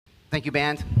Thank you,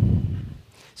 band.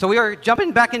 So we are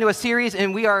jumping back into a series,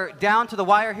 and we are down to the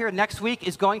wire here. Next week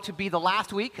is going to be the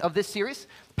last week of this series,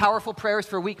 Powerful Prayers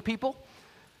for Weak People.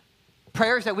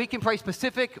 Prayers that we can pray,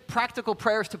 specific, practical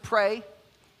prayers to pray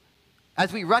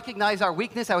as we recognize our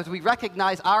weakness, as we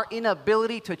recognize our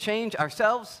inability to change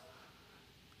ourselves.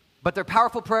 But they're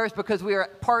powerful prayers because we are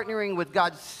partnering with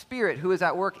God's Spirit who is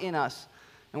at work in us.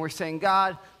 And we're saying,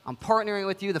 God, I'm partnering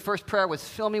with you. The first prayer was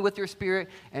fill me with your Spirit.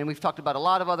 And we've talked about a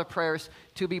lot of other prayers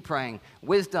to be praying.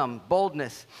 Wisdom,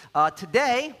 boldness.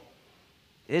 Today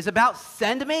is about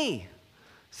send me.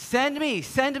 Send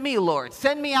me, Lord.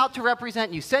 Send me out to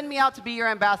represent you. Send me out to be your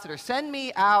ambassador. Send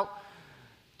me out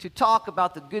to talk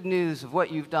about the good news of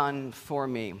what you've done for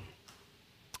me.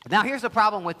 Now, here's the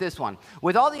problem with this one.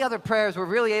 With all the other prayers, we're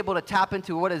really able to tap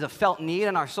into what is a felt need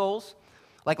in our souls.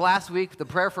 Like last week, the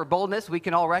prayer for boldness, we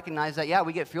can all recognize that, yeah,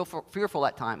 we get fearful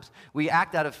at times. We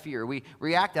act out of fear. We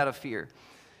react out of fear.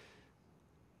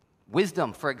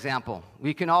 Wisdom, for example.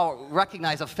 We can all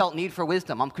recognize a felt need for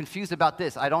wisdom. I'm confused about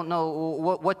this. I don't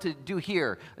know what to do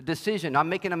here. A decision. I'm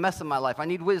making a mess of my life. I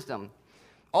need wisdom.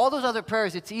 All those other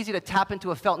prayers, it's easy to tap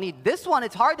into a felt need. This one,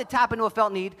 it's hard to tap into a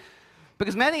felt need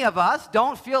because many of us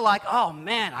don't feel like, oh,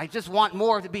 man, I just want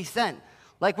more to be sent.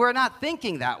 Like we're not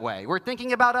thinking that way. We're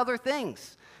thinking about other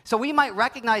things. So we might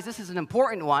recognize this is an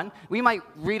important one. We might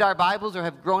read our Bibles or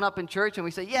have grown up in church and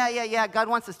we say, yeah, God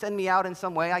wants to send me out in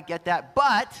some way. I get that.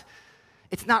 But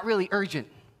it's not really urgent.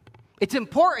 It's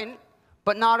important,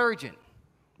 but not urgent,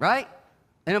 right?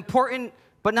 And important,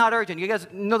 but not urgent. You guys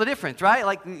know the difference, right?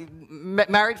 Like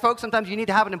married folks, sometimes you need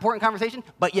to have an important conversation,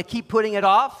 but you keep putting it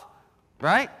off,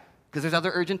 right? Because there's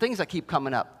other urgent things that keep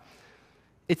coming up.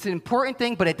 It's an important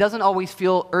thing, but it doesn't always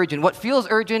feel urgent. What feels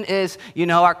urgent is,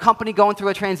 our company going through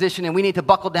a transition and we need to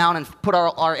buckle down and put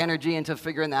our energy into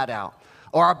figuring that out.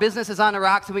 Or our business is on the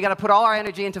rocks and we got to put all our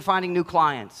energy into finding new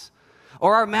clients.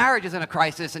 Or our marriage is in a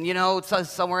crisis and, it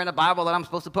says somewhere in the Bible that I'm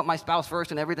supposed to put my spouse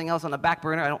first and everything else on the back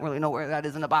burner. I don't really know where that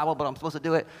is in the Bible, but I'm supposed to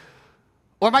do it.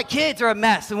 Or my kids are a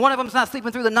mess and one of them's not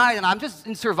sleeping through the night and I'm just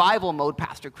in survival mode,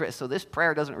 Pastor Chris, so this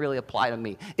prayer doesn't really apply to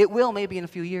me. It will maybe in a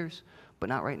few years, but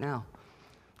not right now.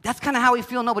 That's kind of how we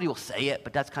feel. Nobody will say it,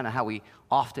 but that's kind of how we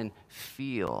often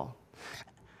feel.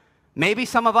 Maybe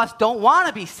some of us don't want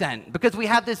to be sent because we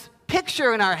have this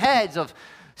picture in our heads of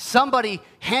somebody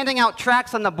handing out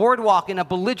tracts on the boardwalk in a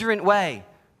belligerent way,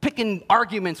 picking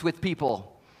arguments with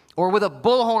people, or with a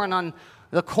bullhorn on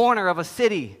the corner of a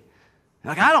city.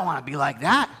 Like, I don't want to be like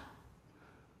that.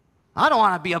 I don't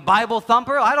want to be a Bible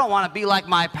thumper. I don't want to be like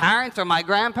my parents or my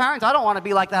grandparents. I don't want to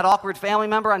be like that awkward family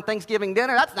member on Thanksgiving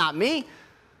dinner. That's not me.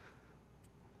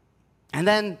 And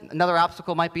then another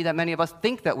obstacle might be that many of us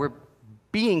think that we're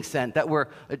being sent, that we're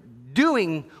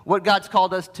doing what God's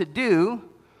called us to do,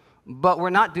 but we're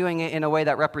not doing it in a way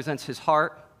that represents his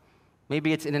heart.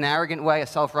 Maybe it's in an arrogant way, a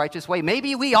self-righteous way.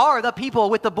 Maybe we are the people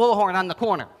with the bullhorn on the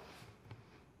corner.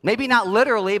 Maybe not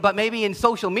literally, but maybe in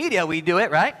social media we do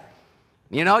it, right?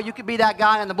 You could be that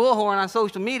guy on the bullhorn on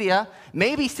social media,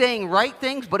 maybe saying right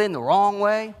things, but in the wrong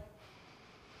way.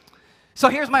 So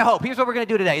here's my hope. Here's what we're going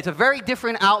to do today. It's a very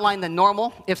different outline than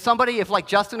normal. If like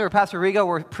Justin or Pastor Rigo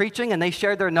were preaching and they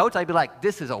shared their notes, I'd be like,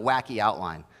 this is a wacky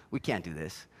outline. We can't do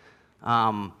this.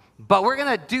 But we're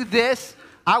going to do this.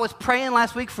 I was praying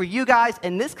last week for you guys,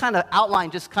 and this kind of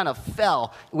outline just kind of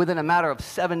fell within a matter of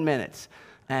 7 minutes.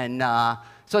 And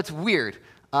so it's weird.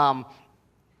 I'm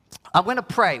going to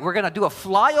pray. We're going to do a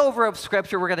flyover of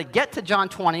Scripture. We're going to get to John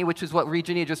 20, which is what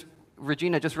Regina just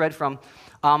read from.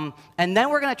 And then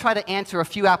we're going to try to answer a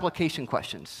few application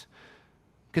questions.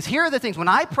 Because here are the things. When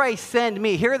I pray, send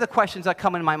me, here are the questions that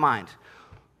come in my mind.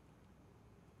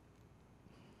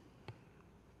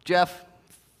 Jeff,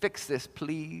 fix this,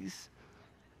 please.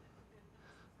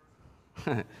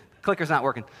 Clicker's not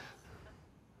working.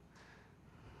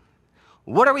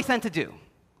 What are we sent to do?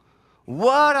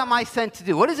 What am I sent to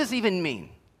do? What does this even mean?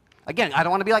 Again, I don't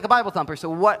want to be like a Bible thumper,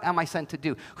 so what am I sent to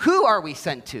do? Who are we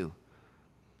sent to?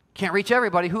 Can't reach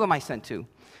everybody. Who am I sent to?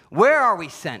 Where are we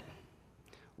sent?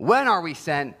 When are we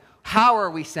sent? How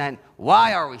are we sent?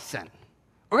 Why are we sent?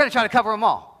 We're going to try to cover them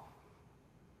all.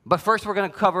 But first, we're going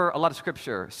to cover a lot of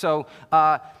Scripture. So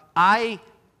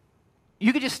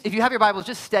you could just, if you have your Bibles,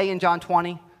 just stay in John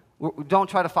 20. Don't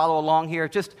try to follow along here.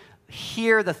 Just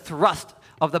hear the thrust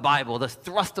of the Bible, the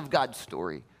thrust of God's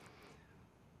story.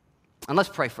 And let's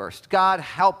pray first. God,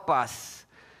 help us.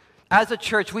 As a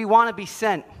church, we want to be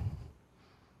sent.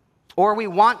 Or we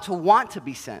want to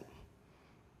be sent.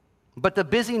 But the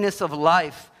busyness of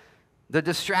life, the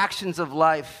distractions of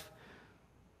life,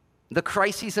 the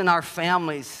crises in our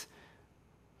families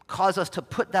cause us to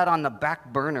put that on the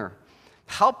back burner.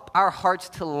 Help our hearts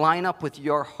to line up with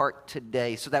your heart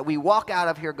today so that we walk out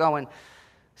of here going,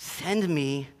 send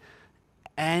me,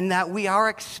 and that we are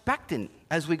expectant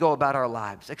as we go about our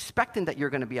lives, expectant that you're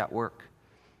going to be at work,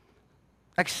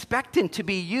 expectant to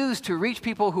be used to reach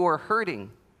people who are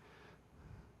hurting.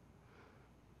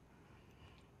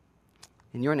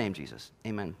 In your name, Jesus,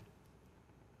 amen.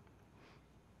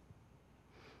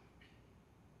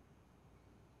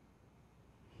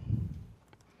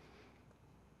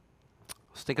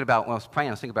 When I was praying,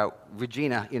 I was thinking about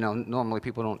Regina. Normally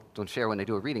people don't share when they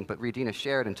do a reading, but Regina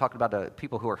shared and talked about the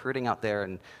people who are hurting out there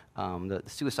and the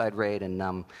suicide rate, and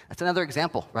that's another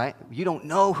example, right? You don't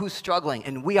know who's struggling,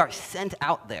 and we are sent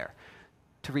out there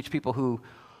to reach people who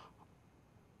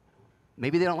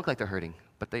maybe they don't look like they're hurting,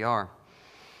 but they are.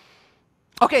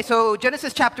 Okay, so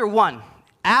Genesis chapter 1.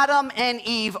 Adam and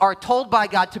Eve are told by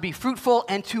God to be fruitful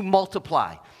and to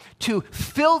multiply, to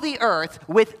fill the earth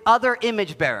with other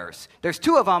image bearers. There's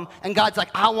 2 of them, and God's like,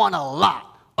 I want a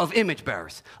lot of image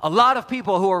bearers, a lot of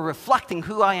people who are reflecting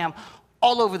who I am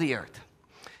all over the earth.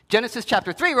 Genesis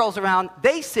chapter 3 rolls around,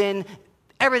 they sin,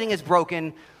 everything is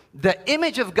broken, the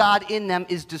image of God in them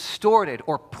is distorted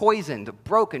or poisoned,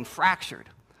 broken, fractured,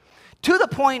 to the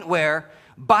point where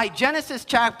by Genesis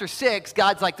chapter 6,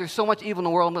 God's like, there's so much evil in the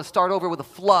world, I'm going to start over with a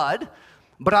flood,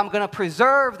 but I'm going to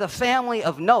preserve the family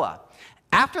of Noah.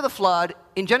 After the flood,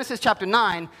 in Genesis chapter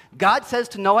 9, God says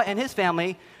to Noah and his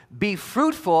family, be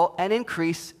fruitful and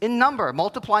increase in number,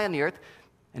 multiply on the earth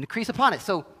and increase upon it.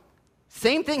 So,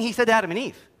 same thing he said to Adam and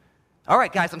Eve. All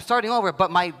right, guys, I'm starting over, but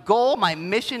my goal, my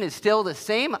mission is still the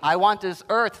same. I want this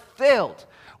earth filled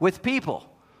with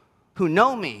people who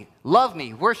know me, love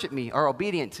me, worship me, are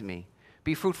obedient to me.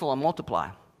 Be fruitful and multiply.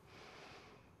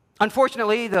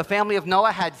 Unfortunately, the family of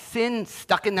Noah had sin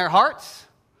stuck in their hearts,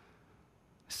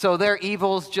 so their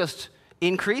evils just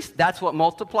increased. That's what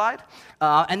multiplied.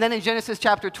 And then in Genesis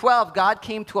chapter 12, God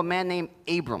came to a man named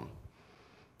Abram.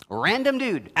 Random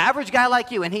dude, average guy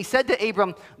like you. And he said to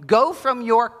Abram, go from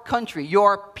your country,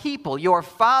 your people, your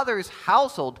father's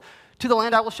household to the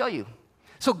land I will show you.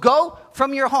 So go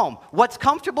from your home. What's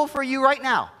comfortable for you right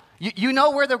now? You know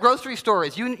where the grocery store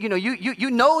is. You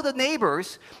know the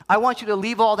neighbors. I want you to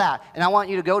leave all that, and I want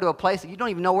you to go to a place that you don't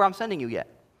even know where I'm sending you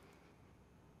yet.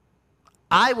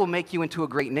 I will make you into a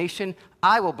great nation.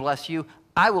 I will bless you.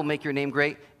 I will make your name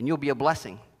great, and you'll be a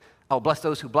blessing. I will bless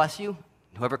those who bless you.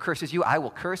 Whoever curses you, I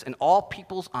will curse, and all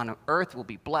peoples on earth will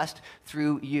be blessed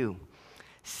through you.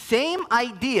 Same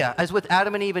idea as with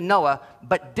Adam and Eve and Noah,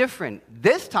 but different.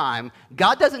 This time,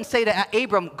 God doesn't say to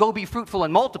Abram, go be fruitful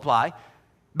and multiply,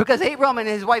 because Abram and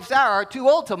his wife Sarah are too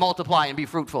old to multiply and be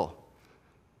fruitful.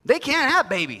 They can't have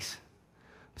babies.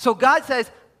 So God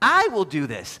says, I will do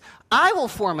this. I will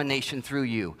form a nation through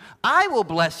you. I will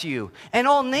bless you, and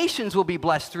all nations will be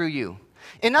blessed through you.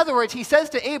 In other words, he says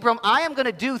to Abram, I am going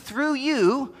to do through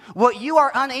you what you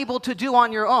are unable to do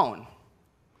on your own.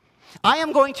 I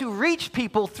am going to reach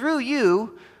people through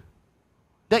you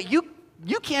that you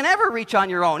can't ever reach on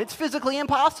your own. It's physically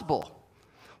impossible.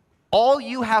 All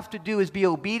you have to do is be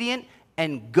obedient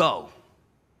and go.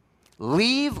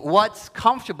 Leave what's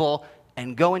comfortable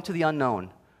and go into the unknown,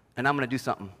 and I'm going to do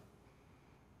something.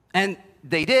 And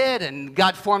they did, and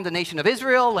God formed the nation of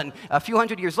Israel, and a few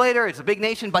hundred years later, it's a big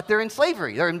nation, but they're in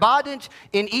slavery. They're in bondage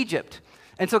in Egypt.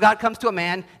 And so God comes to a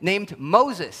man named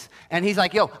Moses, and he's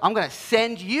like, yo, I'm going to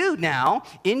send you now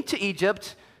into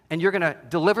Egypt, and you're going to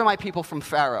deliver my people from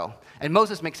Pharaoh. And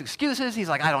Moses makes excuses. He's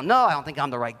like, I don't know. I don't think I'm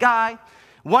the right guy.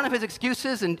 One of his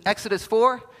excuses in Exodus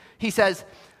 4, he says,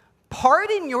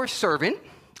 pardon your servant,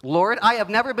 Lord, I have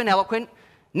never been eloquent,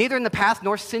 neither in the past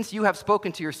nor since you have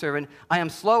spoken to your servant. I am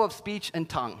slow of speech and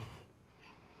tongue.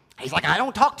 He's like, I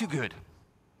don't talk too good.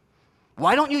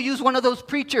 Why don't you use one of those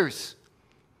preachers?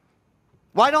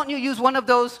 Why don't you use one of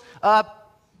those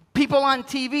people on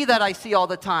TV that I see all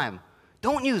the time?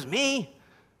 Don't use me.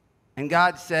 And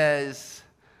God says,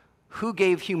 who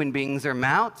gave human beings their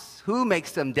mouths? Who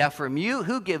makes them deaf or mute?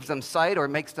 Who gives them sight or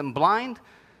makes them blind?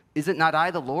 Is it not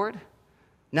I, the Lord?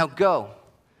 Now go.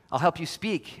 I'll help you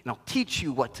speak, and I'll teach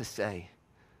you what to say.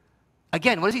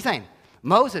 Again, what is he saying?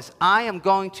 Moses, I am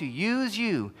going to use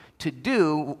you to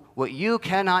do what you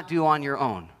cannot do on your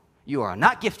own. You are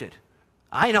not gifted.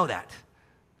 I know that.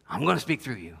 I'm going to speak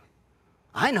through you.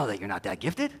 I know that you're not that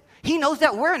gifted. He knows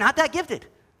that we're not that gifted.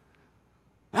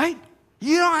 Right?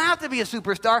 You don't have to be a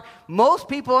superstar. Most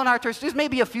people in our church, there's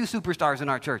maybe a few superstars in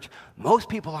our church. Most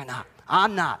people are not.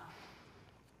 I'm not.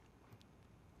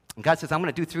 And God says, I'm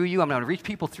going to do through you, I'm going to reach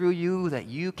people through you that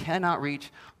you cannot reach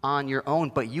on your own,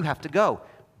 but you have to go.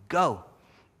 Go.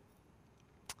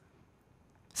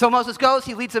 So Moses goes,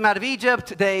 he leads them out of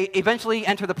Egypt. They eventually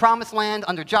enter the promised land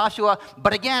under Joshua.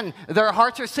 But again, their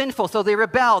hearts are sinful, so they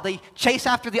rebel. They chase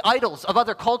after the idols of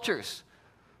other cultures.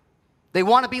 They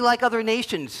want to be like other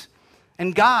nations.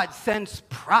 And God sends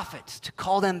prophets to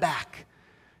call them back.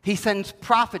 He sends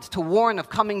prophets to warn of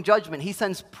coming judgment. He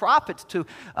sends prophets to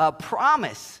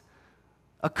promise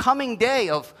a coming day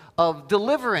of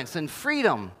deliverance and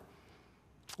freedom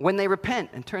when they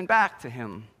repent and turn back to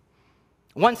him.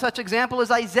 One such example is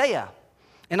Isaiah.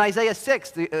 In Isaiah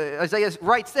 6, Isaiah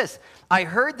writes this, I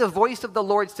heard the voice of the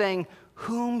Lord saying,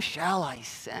 whom shall I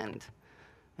send?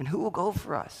 And who will go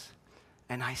for us?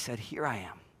 And I said, here I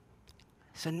am.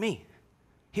 Send me.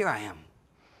 Here I am.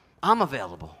 I'm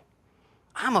available.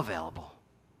 I'm available.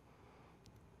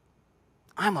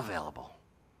 I'm available.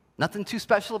 Nothing too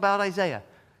special about Isaiah.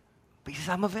 But he says,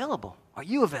 I'm available. Are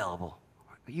you available?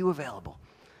 Are you available?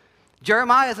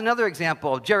 Jeremiah is another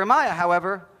example. Jeremiah,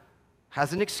 however,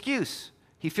 has an excuse.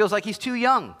 He feels like he's too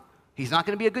young. He's not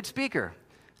going to be a good speaker.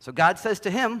 So God says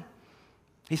to him,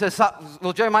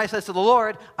 Jeremiah says to the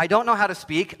Lord, I don't know how to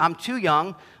speak. I'm too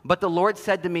young. But the Lord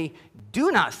said to me, do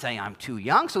not say I'm too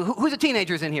young. So who's the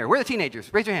teenagers in here? Where are the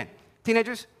teenagers? Raise your hand.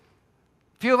 Teenagers?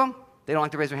 A few of them? They don't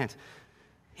like to raise their hands.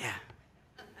 Yeah.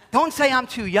 Don't say I'm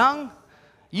too young.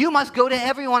 You must go to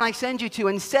everyone I send you to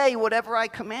and say whatever I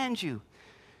command you.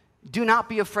 Do not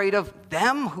be afraid of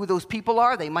them, who those people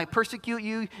are. They might persecute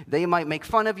you. They might make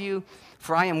fun of you.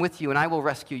 For I am with you, and I will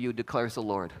rescue you, declares the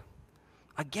Lord.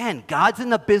 Again, God's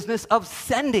in the business of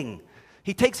sending.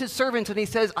 He takes his servants and he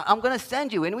says, I'm going to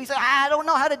send you. And we say, I don't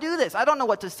know how to do this. I don't know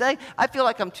what to say. I feel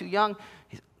like I'm too young.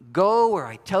 Go where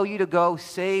I tell you to go.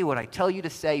 Say what I tell you to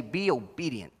say. Be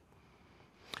obedient.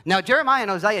 Now, Jeremiah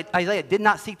and Isaiah did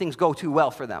not see things go too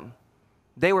well for them.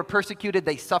 They were persecuted.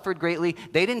 They suffered greatly.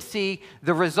 They didn't see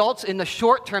the results in the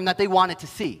short term that they wanted to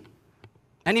see.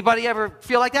 Anybody ever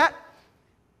feel like that?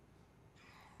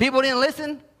 People didn't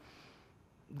listen?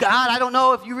 God, I don't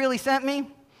know if you really sent me.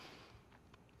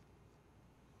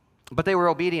 But they were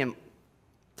obedient.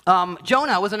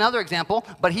 Jonah was another example,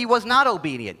 but he was not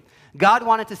obedient. God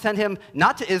wanted to send him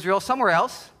not to Israel, somewhere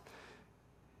else.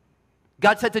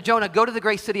 God said to Jonah, go to the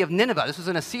great city of Nineveh. This was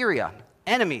in Assyria,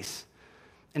 enemies,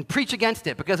 and preach against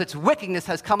it because its wickedness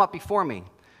has come up before me.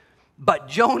 But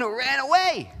Jonah ran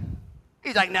away.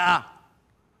 He's like, nah,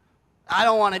 I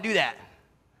don't want to do that.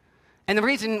 And the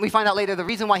reason, we find out later, the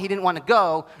reason why he didn't want to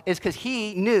go is because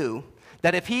he knew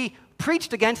that if he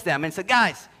preached against them and said,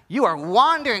 guys, you are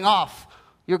wandering off,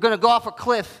 you're going to go off a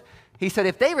cliff. He said,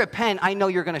 if they repent, I know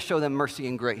you're going to show them mercy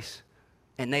and grace,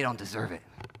 and they don't deserve it.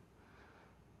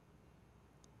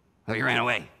 So he ran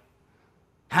away.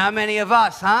 How many of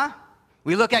us, huh?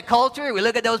 We look at culture, we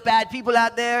look at those bad people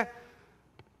out there,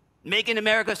 making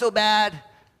America so bad,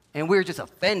 and we're just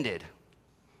offended.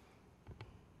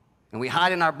 And we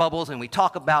hide in our bubbles and we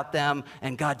talk about them,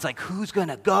 and God's like, who's going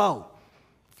to go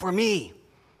for me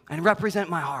and represent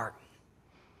my heart?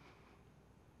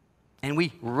 And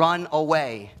we run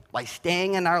away by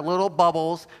staying in our little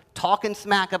bubbles, talking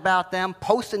smack about them,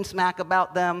 posting smack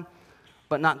about them,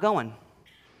 but not going.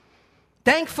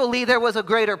 Thankfully, there was a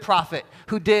greater prophet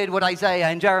who did what Isaiah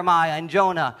and Jeremiah and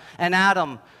Jonah and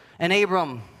Adam and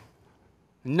Abram,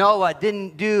 Noah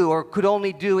didn't do or could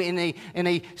only do in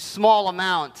a small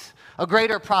amount. A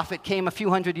greater prophet came a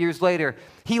few hundred years later.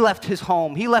 He left his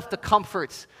home. He left the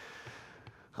comforts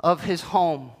of his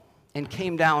home and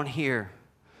came down here.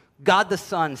 God the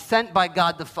Son, sent by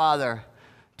God the Father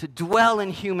to dwell in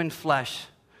human flesh,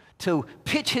 to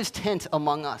pitch his tent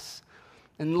among us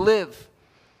and live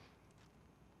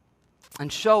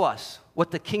and show us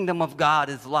what the kingdom of God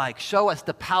is like. Show us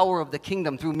the power of the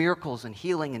kingdom through miracles and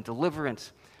healing and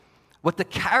deliverance. What the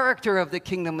character of the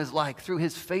kingdom is like through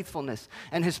his faithfulness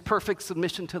and his perfect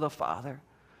submission to the Father.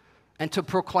 And to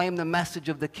proclaim the message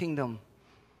of the kingdom,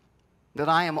 that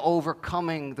I am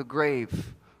overcoming the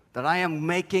grave, that I am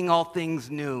making all things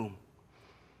new.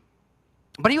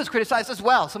 But he was criticized as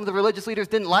well. Some of the religious leaders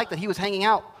didn't like that he was hanging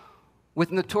out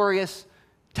with notorious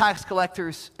tax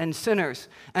collectors and sinners.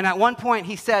 And at one point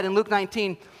he said in Luke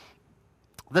 19,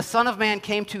 the Son of Man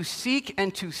came to seek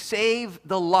and to save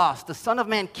the lost. The Son of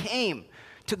Man came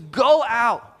to go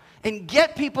out and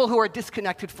get people who are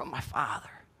disconnected from my Father.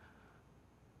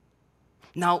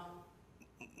 Now,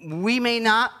 we may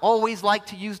not always like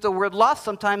to use the word lost.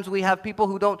 Sometimes we have people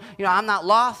who don't, I'm not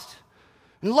lost.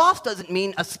 And lost doesn't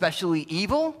mean especially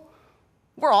evil.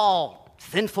 We're all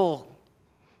sinful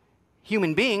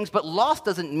human beings, but lost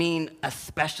doesn't mean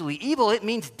especially evil. It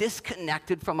means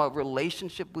disconnected from a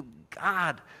relationship with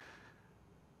God.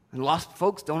 And lost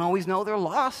folks don't always know they're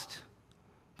lost.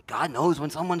 God knows when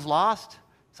someone's lost.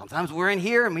 Sometimes we're in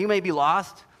here and we may be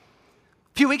lost.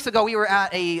 A few weeks ago, we were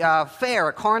at a fair,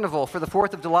 a carnival for the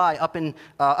 4th of July up in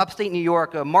upstate New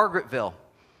York, Margaretville.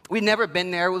 We'd never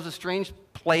been there. It was a strange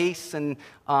place,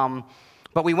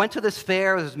 but we went to this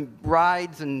fair. There was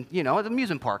rides and, an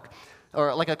amusement park,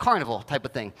 or like a carnival type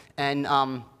of thing. And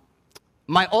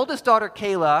my oldest daughter,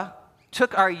 Kayla,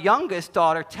 took our youngest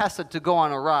daughter, Tessa, to go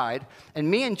on a ride,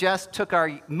 and me and Jess took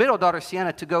our middle daughter,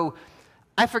 Sienna, to go,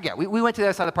 I forget, we went to the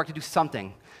other side of the park to do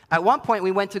something. At one point,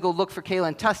 we went to go look for Kayla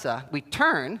and Tessa. We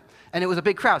turned, and it was a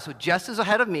big crowd. So Jess is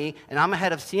ahead of me, and I'm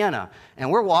ahead of Sienna. And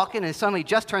we're walking, and suddenly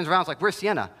Jess turns around. It's like, where's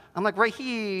Sienna? I'm like, right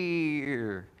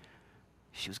here.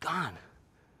 She was gone.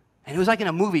 And it was like in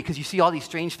a movie, because you see all these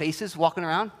strange faces walking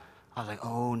around. I was like,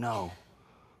 oh, no.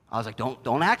 I was like,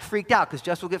 don't act freaked out, because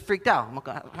Jess will get freaked out.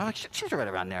 I'm like, she's right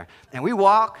around there. And we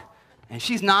walk, and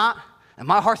she's not. And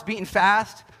my heart's beating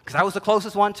fast, because I was the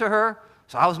closest one to her.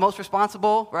 So I was most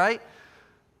responsible, right?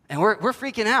 And we're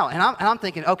freaking out. And I'm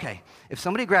thinking, okay, if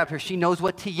somebody grabbed her, she knows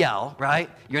what to yell, right?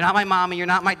 You're not my mommy, you're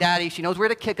not my daddy. She knows where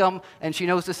to kick him, and she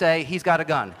knows to say, he's got a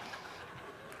gun.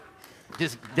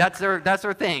 Just that's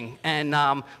her thing. And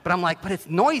but I'm like, but it's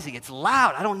noisy, it's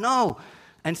loud, I don't know.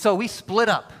 And so we split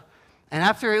up. And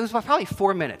after, it was probably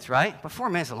 4 minutes, right? But 4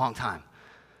 minutes is a long time.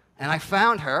 And I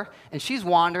found her, and she's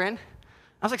wandering.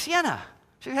 I was like, Sienna.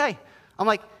 She's like, hey. I'm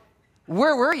like,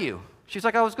 where were you? She's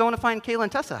like, I was going to find Kayla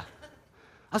and Tessa.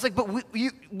 I was like, but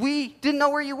we didn't know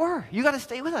where you were. You got to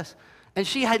stay with us. And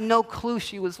she had no clue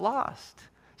she was lost.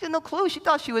 She had no clue. She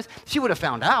thought she would have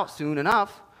found out soon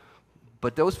enough.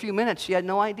 But those few minutes, she had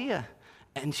no idea.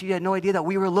 And she had no idea that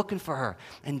we were looking for her.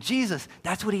 And Jesus,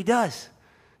 that's what he does.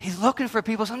 He's looking for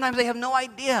people. Sometimes they have no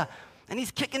idea. And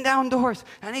he's kicking down doors.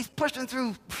 And he's pushing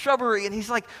through shrubbery. And he's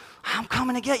like, I'm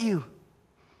coming to get you.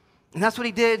 And that's what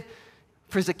he did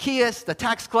for Zacchaeus, the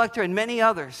tax collector, and many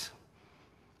others.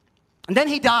 And then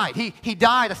he died. He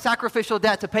died a sacrificial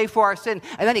death to pay for our sin.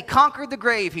 And then he conquered the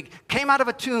grave. He came out of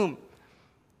a tomb.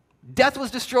 Death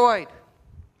was destroyed.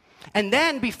 And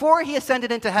then before he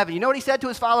ascended into heaven, you know what he said to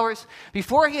his followers?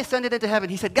 Before he ascended into heaven,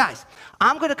 he said, guys,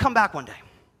 I'm going to come back one day.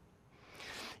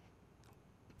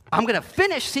 I'm going to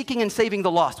finish seeking and saving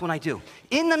the lost when I do.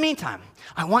 In the meantime,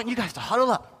 I want you guys to huddle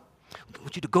up. I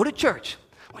want you to go to church.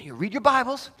 I want you to read your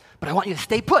Bibles, but I want you to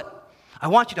stay put. I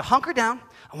want you to hunker down.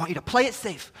 I want you to play it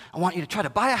safe. I want you to try to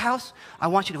buy a house. I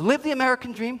want you to live the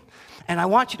American dream. And I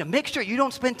want you to make sure you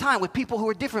don't spend time with people who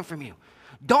are different from you.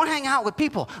 Don't hang out with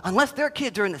people unless their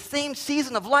kids are in the same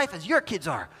season of life as your kids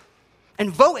are. And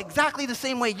vote exactly the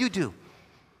same way you do.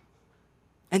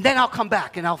 And then I'll come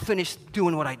back and I'll finish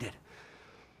doing what I did.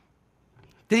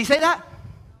 Did he say that?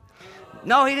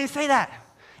 No, he didn't say that.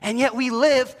 And yet we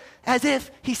live as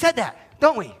if he said that,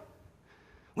 don't we?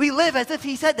 We live as if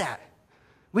he said that.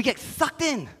 We get sucked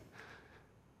in.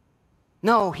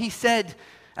 No, he said,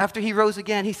 after he rose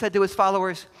again, he said to his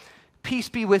followers, peace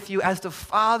be with you. As the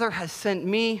Father has sent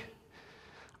me,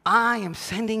 I am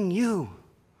sending you.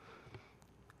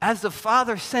 As the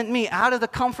Father sent me out of the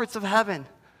comforts of heaven,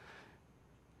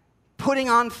 putting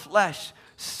on flesh,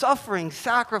 suffering,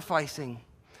 sacrificing,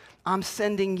 I'm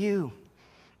sending you.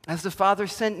 As the Father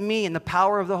sent me in the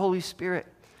power of the Holy Spirit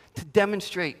to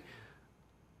demonstrate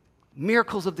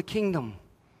miracles of the kingdom,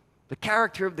 the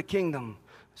character of the kingdom,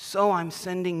 so I'm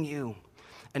sending you.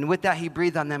 And with that, he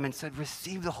breathed on them and said,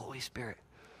 receive the Holy Spirit.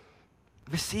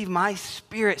 Receive my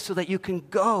Spirit so that you can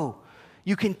go.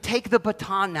 You can take the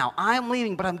baton now. I'm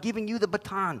leaving, but I'm giving you the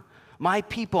baton. My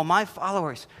people, my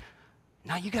followers.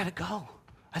 Now you got to go.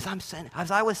 As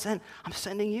I was sent, I'm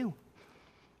sending you.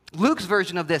 Luke's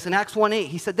version of this, in Acts 1:8,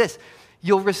 he said this,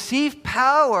 you'll receive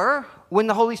power when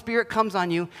the Holy Spirit comes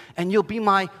on you, and you'll be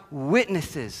my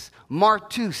witnesses.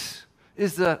 Martus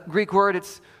is the Greek word.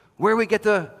 It's where we get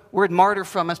the word martyr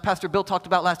from, as Pastor Bill talked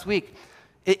about last week.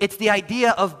 It's the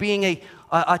idea of being a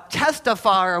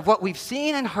testifier of what we've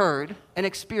seen and heard and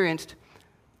experienced,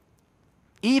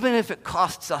 even if it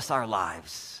costs us our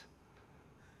lives.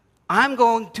 I'm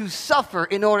going to suffer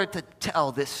in order to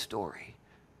tell this story.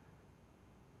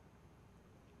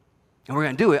 And we're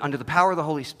going to do it under the power of the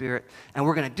Holy Spirit, and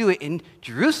we're going to do it in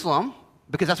Jerusalem,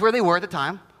 because that's where they were at the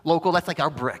time. Local, that's like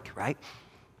our brick, right?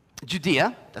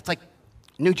 Judea, that's like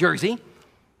New Jersey.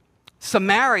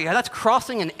 Samaria, that's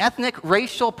crossing an ethnic,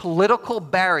 racial, political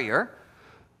barrier.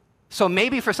 So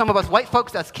maybe for some of us white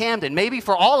folks, that's Camden. Maybe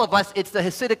for all of us, it's the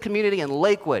Hasidic community in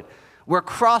Lakewood. We're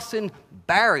crossing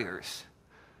barriers.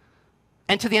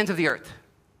 And to the ends of the earth.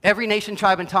 Every nation,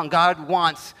 tribe, and tongue, God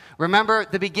wants. Remember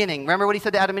the beginning. Remember what he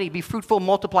said to Adam and Eve, be fruitful,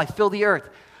 multiply, fill the earth.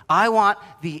 I want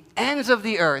the ends of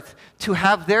the earth to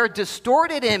have their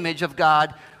distorted image of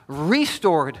God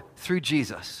restored through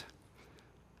Jesus.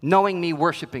 Knowing me,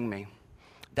 worshiping me.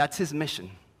 That's his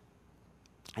mission.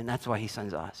 And that's why he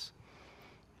sends us.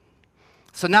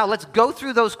 So now let's go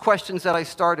through those questions that I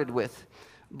started with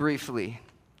briefly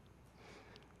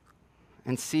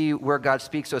and see where God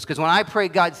speaks to us. Because when I pray,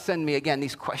 God, send me, again,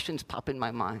 these questions pop in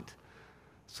my mind.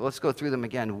 So let's go through them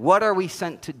again. What are we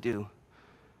sent to do?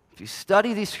 If you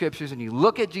study these scriptures and you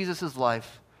look at Jesus'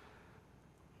 life,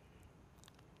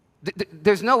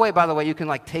 there's no way, by the way, you can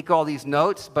take all these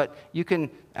notes, but you can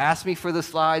ask me for the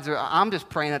slides, or I'm just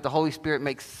praying that the Holy Spirit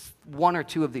makes one or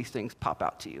two of these things pop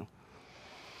out to you.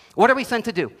 What are we sent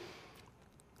to do?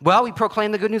 Well, we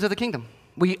proclaim the good news of the kingdom.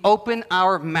 We open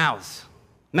our mouths.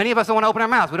 Many of us don't want to open our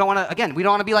mouths. We don't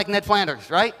want to be like Ned Flanders,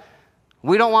 right?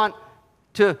 We don't want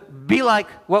to be like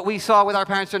what we saw with our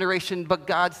parents' generation, but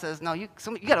God says, no, you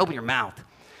got to open your mouth.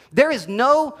 There is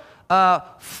no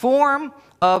form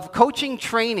of coaching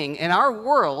training in our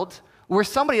world where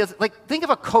somebody is, think of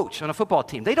a coach on a football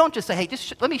team. They don't just say, hey,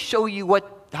 let me show you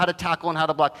how to tackle and how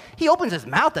to block. He opens his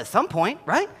mouth at some point,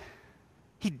 right?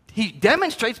 He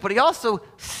demonstrates, but he also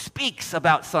speaks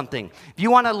about something. If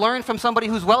you want to learn from somebody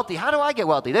who's wealthy, how do I get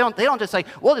wealthy? They don't just say,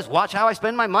 well, just watch how I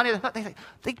spend my money.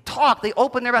 They talk, they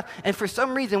open their mouth. And for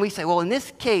some reason, we say, well, in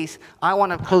this case, I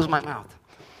want to close my mouth.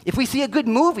 If we see a good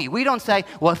movie, we don't say,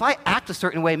 well, if I act a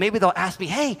certain way, maybe they'll ask me,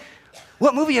 hey,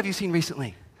 what movie have you seen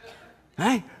recently?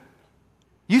 Right?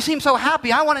 You seem so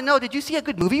happy. I want to know, did you see a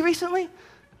good movie recently?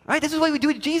 Right? This is what we do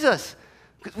with Jesus.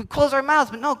 Because we close our mouths,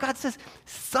 but no, God says,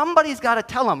 somebody's got to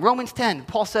tell them. Romans 10,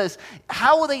 Paul says,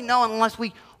 how will they know unless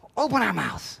we open our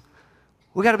mouths?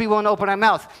 We got to be willing to open our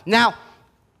mouths. Now,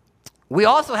 we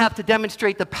also have to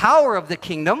demonstrate the power of the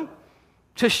kingdom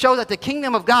to show that the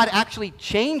kingdom of God actually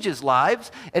changes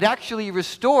lives. It actually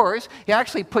restores. He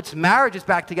actually puts marriages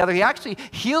back together. He actually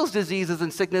heals diseases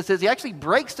and sicknesses. He actually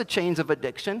breaks the chains of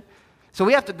addiction. So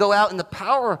we have to go out in the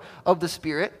power of the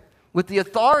Spirit with the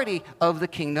authority of the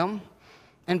kingdom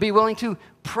and be willing to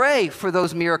pray for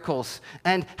those miracles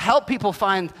and help people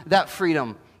find that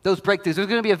freedom, those breakthroughs. There's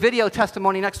going to be a video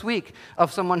testimony next week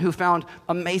of someone who found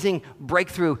amazing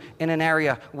breakthrough in an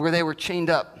area where they were chained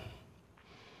up.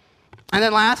 And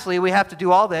then lastly, we have to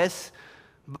do all this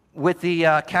with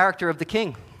the character of the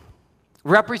King,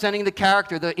 representing the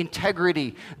character, the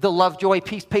integrity, the love, joy,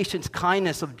 peace, patience,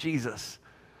 kindness of Jesus.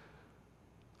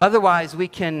 Otherwise, we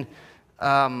can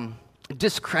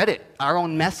discredit our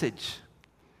own message.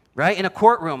 Right? In a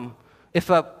courtroom, if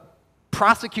a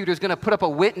prosecutor is going to put up a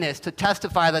witness to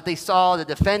testify that they saw the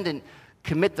defendant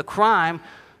commit the crime,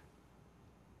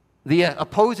 the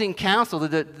opposing counsel,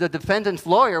 the defendant's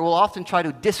lawyer, will often try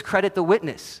to discredit the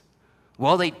witness.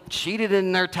 Well, they cheated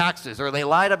in their taxes, or they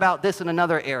lied about this in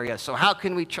another area, so how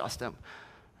can we trust them?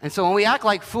 And so when we act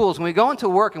like fools, when we go into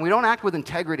work and we don't act with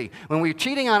integrity, when we're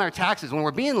cheating on our taxes, when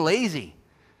we're being lazy,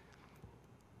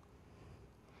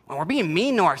 when we're being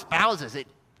mean to our spouses, it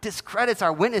discredits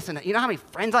our witness. And you know how many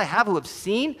friends I have who have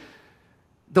seen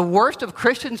the worst of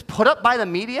Christians put up by the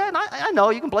media? And I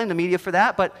know you can blame the media for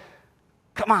that, but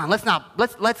come on, let's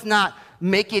not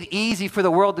make it easy for the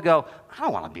world to go, I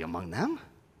don't want to be among them.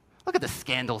 Look at the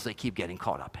scandals they keep getting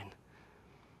caught up in.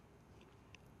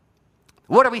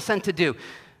 What are we sent to do?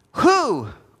 Who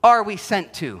are we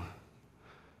sent to?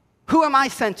 Who am I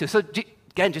sent to? So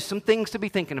again, just some things to be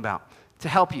thinking about to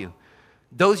help you.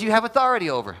 Those you have authority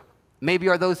over maybe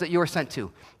are those that you are sent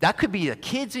to. That could be the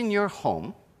kids in your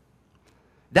home.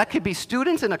 That could be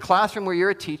students in a classroom where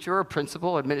you're a teacher or a principal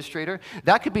or administrator.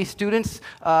 That could be students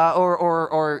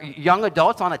or young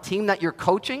adults on a team that you're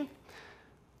coaching.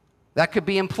 That could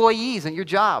be employees in your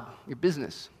job, your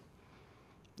business.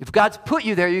 If God's put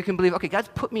you there, you can believe, okay, God's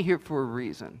put me here for a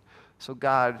reason. So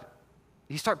God,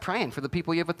 you start praying for the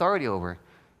people you have authority over.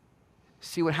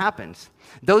 See what happens.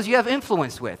 Those you have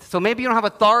influence with. So maybe you don't have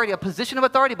authority, a position of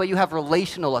authority, but you have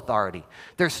relational authority.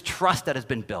 There's trust that has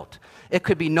been built. It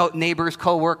could be neighbors,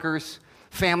 coworkers,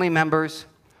 family members.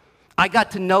 I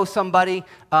got to know somebody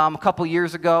a couple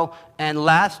years ago, and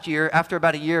last year, after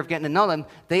about a year of getting to know them,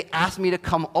 they asked me to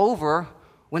come over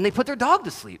when they put their dog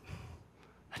to sleep.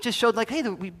 It just showed hey,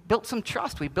 we built some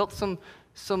trust. We built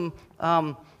some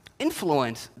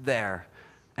influence there.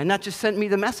 And that just sent me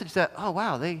the message that, oh,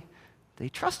 wow, they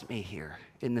trust me here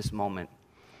in this moment.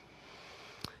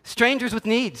 Strangers with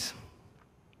needs.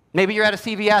 Maybe you're at a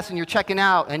CVS and you're checking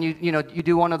out and you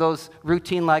do one of those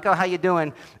routine oh, how you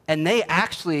doing? And they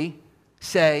actually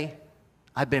say,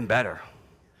 I've been better.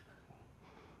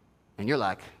 And you're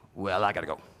like, well, I got to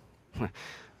go.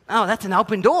 Oh, that's an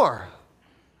open door.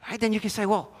 Right? Then you can say,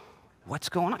 well, what's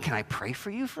going on? Can I pray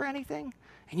for you for anything?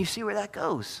 And you see where that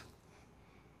goes.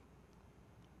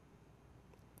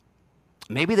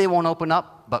 Maybe they won't open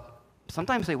up, but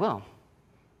sometimes they will.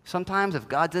 Sometimes if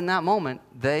God's in that moment,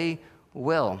 they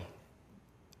will.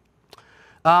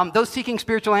 Those seeking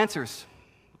spiritual answers.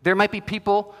 There might be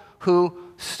people who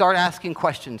start asking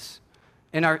questions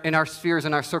in our spheres,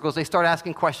 in our circles. They start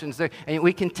asking questions, and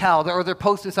we can tell, or they're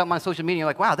posting something on social media. You're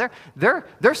like, wow,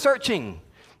 they're searching.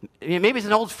 Maybe it's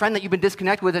an old friend that you've been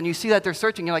disconnected with, and you see that they're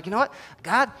searching. You're like, you know what,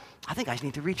 God, I think I just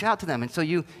need to reach out to them. And so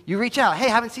you reach out. Hey,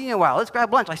 haven't seen you in a while. Let's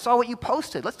grab lunch. I saw what you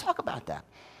posted. Let's talk about that.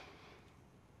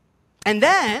 And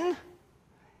then,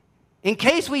 in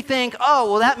case we think,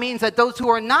 oh, well, that means that those who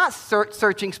are not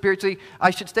searching spiritually,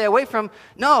 I should stay away from.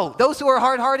 No, those who are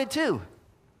hard-hearted too.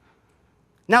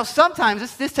 Now,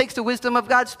 sometimes this takes the wisdom of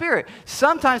God's Spirit.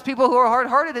 Sometimes people who are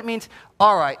hard-hearted, it means,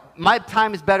 all right, my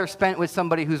time is better spent with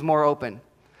somebody who's more open.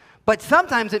 But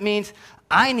sometimes it means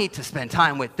I need to spend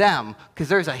time with them because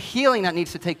there's a healing that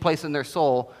needs to take place in their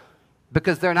soul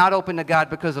because they're not open to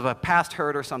God because of a past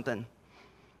hurt or something.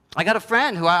 I got a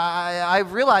friend who I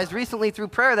realized recently through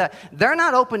prayer that they're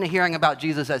not open to hearing about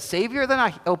Jesus as Savior. They're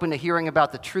not open to hearing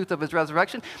about the truth of his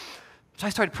resurrection. So I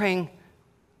started praying,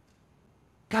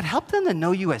 God, help them to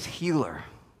know you as healer.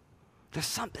 There's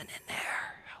something in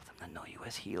there. Help them to know you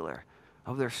as healer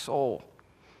of their soul.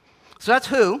 So that's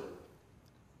who.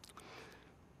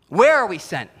 Where are we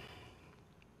sent?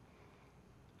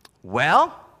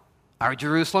 Well, our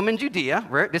Jerusalem and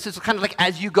Judea. This is kind of like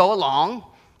as you go along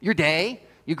your day,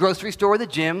 your grocery store, the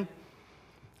gym.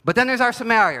 But then there's our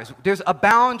Samarias. There's a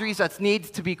boundaries that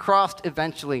needs to be crossed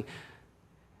eventually.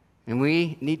 And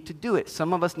we need to do it.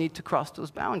 Some of us need to cross those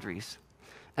boundaries.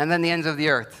 And then the ends of the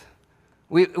earth.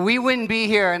 We wouldn't be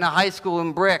here in a high school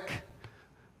in Brick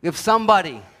if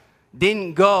somebody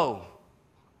didn't go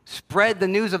spread the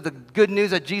news of the good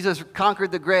news that Jesus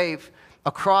conquered the grave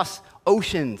across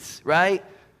oceans, right?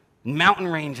 Mountain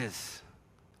ranges.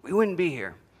 We wouldn't be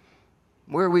here.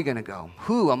 Where are we going to go?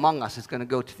 Who among us is going to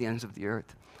go to the ends of the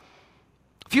earth?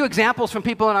 A few examples from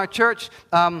people in our church.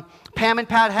 Pam and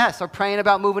Pat Hess are praying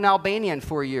about moving to Albania in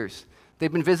 4 years.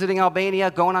 They've been visiting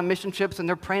Albania, going on mission trips, and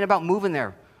they're praying about moving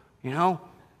there,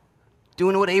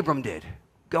 doing what Abram did,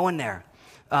 going there.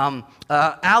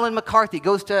 Alan McCarthy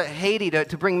goes to Haiti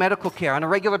to bring medical care on a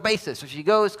regular basis. So she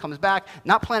goes, comes back,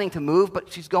 not planning to move,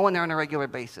 but she's going there on a regular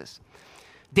basis.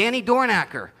 Danny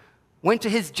Dornacker went to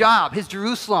his job, his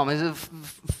Jerusalem, his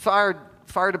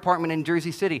fire department in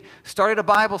Jersey City, started a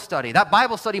Bible study. That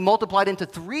Bible study multiplied into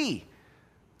 3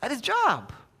 at his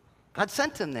job. God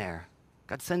sent him there.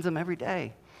 God sends him every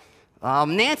day.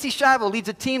 Nancy Shivel leads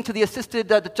a team to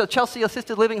the Chelsea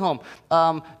Assisted Living Home,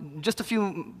 just a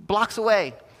few blocks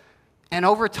away. And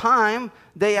over time,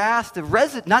 they asked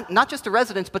not just the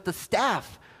residents, but the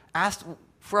staff asked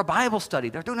for a Bible study.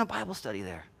 They're doing a Bible study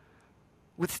there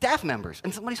with staff members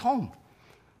in somebody's home.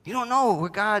 You don't know where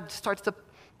God starts to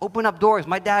open up doors.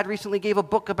 My dad recently gave a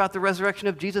book about the resurrection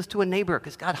of Jesus to a neighbor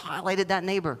because God highlighted that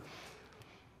neighbor.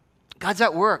 God's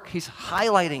at work. He's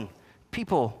highlighting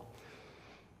people.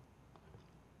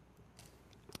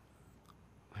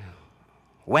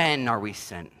 When are we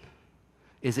sent?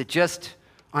 Is it just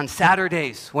on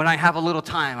Saturdays when I have a little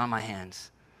time on my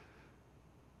hands?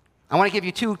 I want to give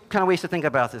you 2 kind of ways to think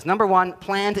about this. Number 1,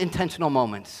 planned intentional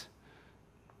moments.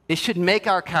 It should make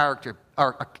our calendar.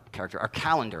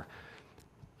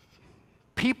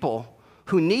 People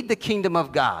who need the kingdom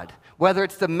of God, whether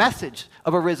it's the message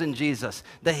of a risen Jesus,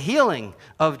 the healing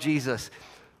of Jesus,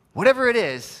 whatever it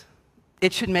is,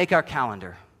 it should make our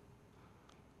calendar.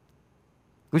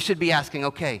 We should be asking,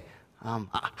 okay,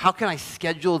 how can I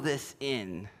schedule this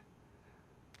in?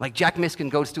 Like Jack Miskin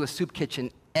goes to a soup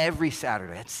kitchen every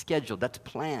Saturday. That's scheduled. That's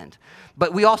planned.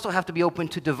 But we also have to be open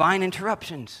to divine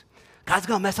interruptions. God's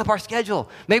going to mess up our schedule.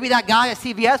 Maybe that guy at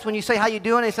CVS, when you say, how you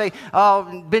doing? They say,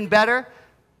 oh, been better.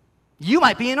 You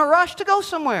might be in a rush to go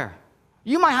somewhere.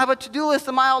 You might have a to-do list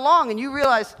a mile long, and you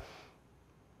realize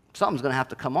something's going to have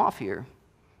to come off here.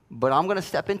 But I'm going to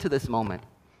step into this moment.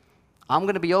 I'm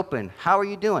going to be open. How are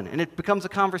you doing? And it becomes a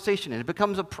conversation, and it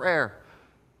becomes a prayer.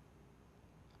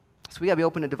 So we got to be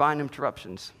open to divine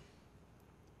interruptions.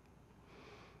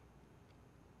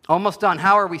 Almost done.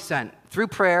 How are we sent? Through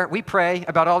prayer. We pray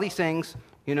about all these things.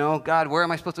 God, where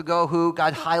am I supposed to go? Who?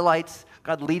 God highlights.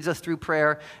 God leads us through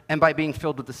prayer and by being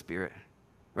filled with the Spirit.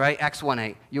 Right? Acts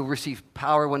 1:8. You'll receive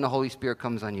power when the Holy Spirit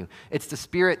comes on you. It's the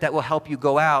Spirit that will help you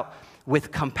go out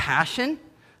with compassion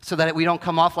so that we don't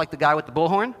come off like the guy with the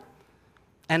bullhorn.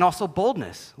 And also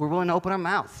boldness. We're willing to open our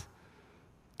mouth.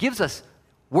 Gives us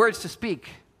words to speak.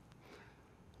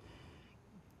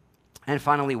 And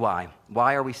finally, why?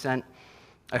 Why are we sent?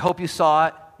 I hope you saw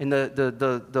it in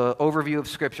the overview of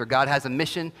Scripture. God has a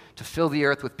mission to fill the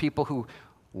earth with people who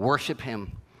worship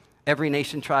Him. Every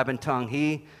nation, tribe, and tongue.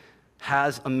 He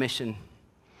has a mission.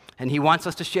 And He wants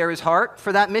us to share His heart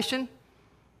for that mission.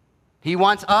 He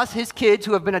wants us, his kids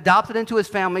who have been adopted into his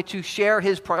family, to share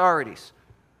his priorities.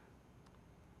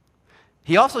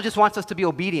 He also just wants us to be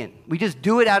obedient. We just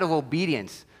do it out of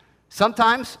obedience.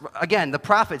 Sometimes, again, the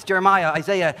prophets, Jeremiah,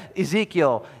 Isaiah,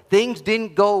 Ezekiel, things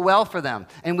didn't go well for them.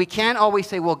 And we can't always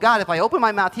say, well, God, if I open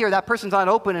my mouth here, that person's not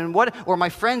open, and what? Or my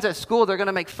friends at school, they're going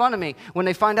to make fun of me when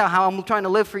they find out how I'm trying to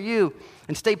live for you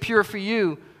and stay pure for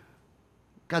you.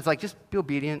 God's like, just be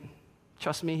obedient.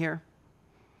 Trust me here.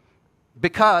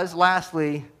 Because,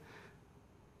 lastly,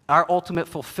 our ultimate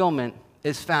fulfillment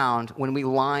is found when we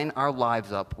line our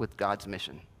lives up with God's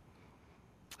mission.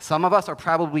 Some of us are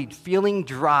probably feeling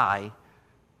dry,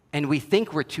 and we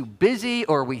think we're too busy,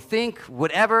 or we think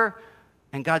whatever,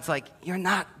 and God's like, you're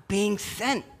not being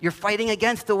sent. You're fighting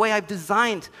against the way I've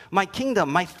designed my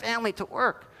kingdom, my family to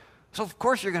work. So of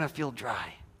course you're going to feel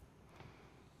dry.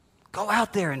 Go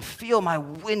out there and feel my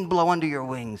wind blow under your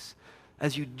wings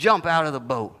as you jump out of the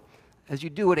boat, as you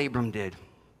do what Abram did.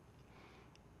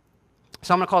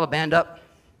 So I'm going to call the band up.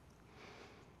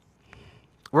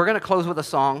 We're going to close with a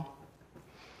song.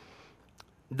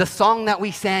 The song that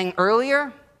we sang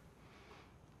earlier,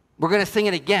 we're going to sing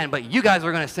it again, but you guys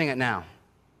are going to sing it now.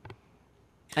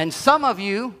 And some of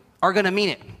you are going to mean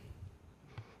it.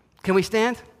 Can we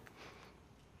stand?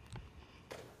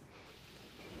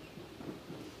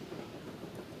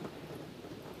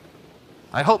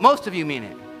 I hope most of you mean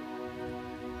it.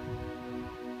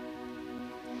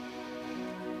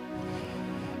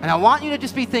 And I want you to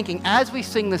just be thinking, as we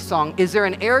sing this song, is there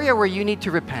an area where you need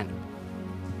to repent?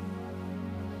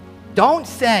 Don't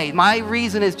say, my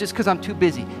reason is just because I'm too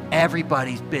busy.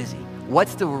 Everybody's busy.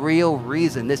 What's the real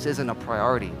reason this isn't a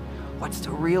priority? What's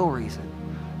the real reason?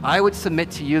 I would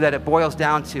submit to you that it boils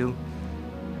down to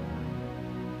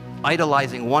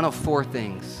idolizing one of four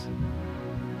things.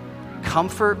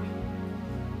 Comfort.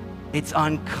 It's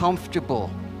uncomfortable.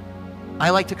 I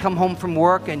like to come home from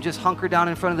work and just hunker down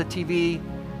in front of the TV.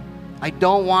 I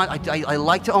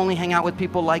like to only hang out with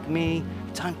people like me.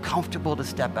 It's uncomfortable to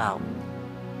step out.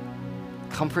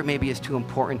 Comfort maybe is too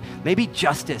important. Maybe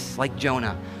justice, like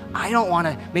Jonah.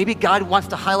 Maybe God wants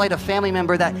to highlight a family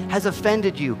member that has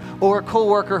offended you, or a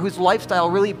coworker whose lifestyle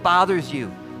really bothers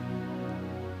you.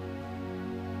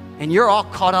 And you're all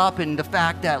caught up in the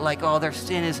fact that, like, oh, their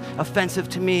sin is offensive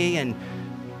to me, and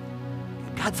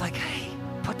God's like, hey,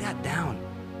 put that down.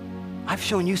 I've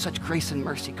shown you such grace and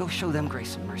mercy. Go show them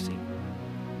grace and mercy.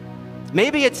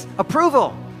 Maybe it's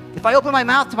approval. If I open my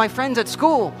mouth to my friends at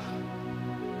school,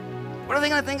 what are they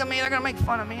going to think of me? They're going to make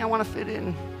fun of me. I want to fit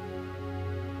in.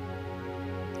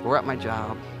 Or at my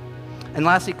job. And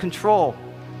lastly, control.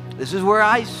 This is where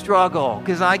I struggle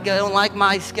because I don't like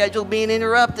my schedule being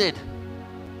interrupted.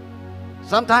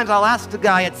 Sometimes I'll ask the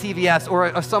guy at CVS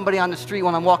or somebody on the street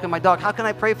when I'm walking my dog, how can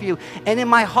I pray for you? And in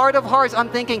my heart of hearts, I'm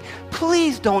thinking,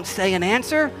 please don't say an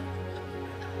answer.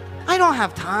 I don't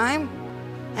have time.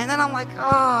 And then I'm like,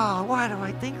 oh, why do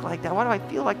I think like that? Why do I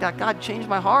feel like that? God, change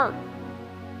my heart.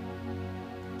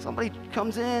 Somebody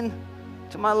comes in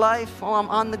to my life while I'm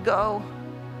on the go,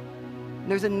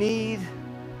 and there's a need,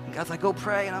 and God's like, go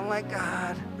pray, and I'm like,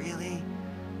 God, really?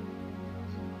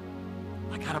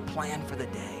 I got a plan for the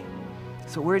day.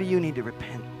 So where do you need to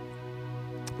repent?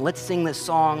 Let's sing this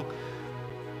song.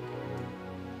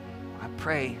 I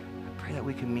pray that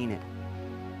we can mean it.